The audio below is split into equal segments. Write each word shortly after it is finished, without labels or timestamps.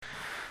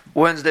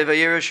Wednesday,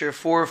 Vayera, Shiur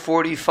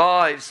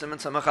 445, Siman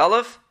Samach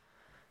Aleph,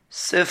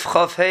 Sif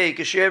Chaf Hey,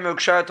 K'shir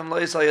Me'ukshartam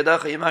Lois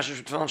Hayadacha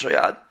Yimashish B'Tefillin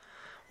Shayad.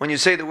 When you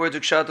say the words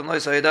Ukshartam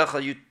Lois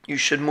Hayadacha, you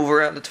should move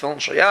around the Tefillin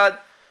Shayad.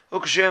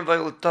 Ukshir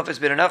Vayel Tafis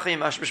Beinacha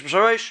Yimashish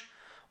B'Sharash.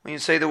 When you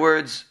say the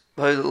words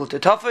Vayel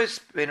Tafis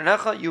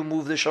Beinacha, you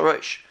move the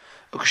Sharash.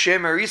 Ukshir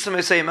Me'risam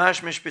Esay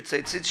Yimashmish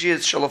B'Tzeitzitzi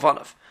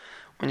Shalofanav.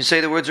 When you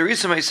say the words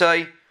Arisam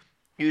Esay,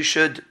 you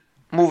should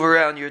move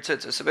around your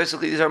tzitzis. So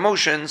basically, these are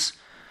motions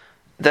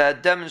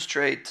that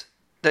demonstrate,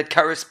 that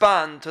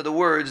correspond to the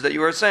words that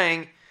you are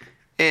saying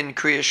in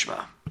Kriya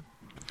Shema.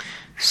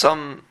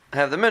 Some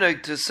have the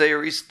minhag to say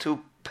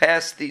to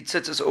pass the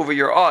tzitzis over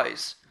your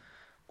eyes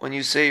when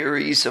you say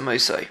Reisa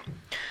Meisai.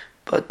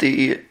 But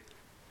the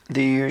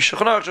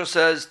ShulchanAruch4Life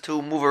says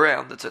to move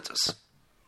around the tzitzis.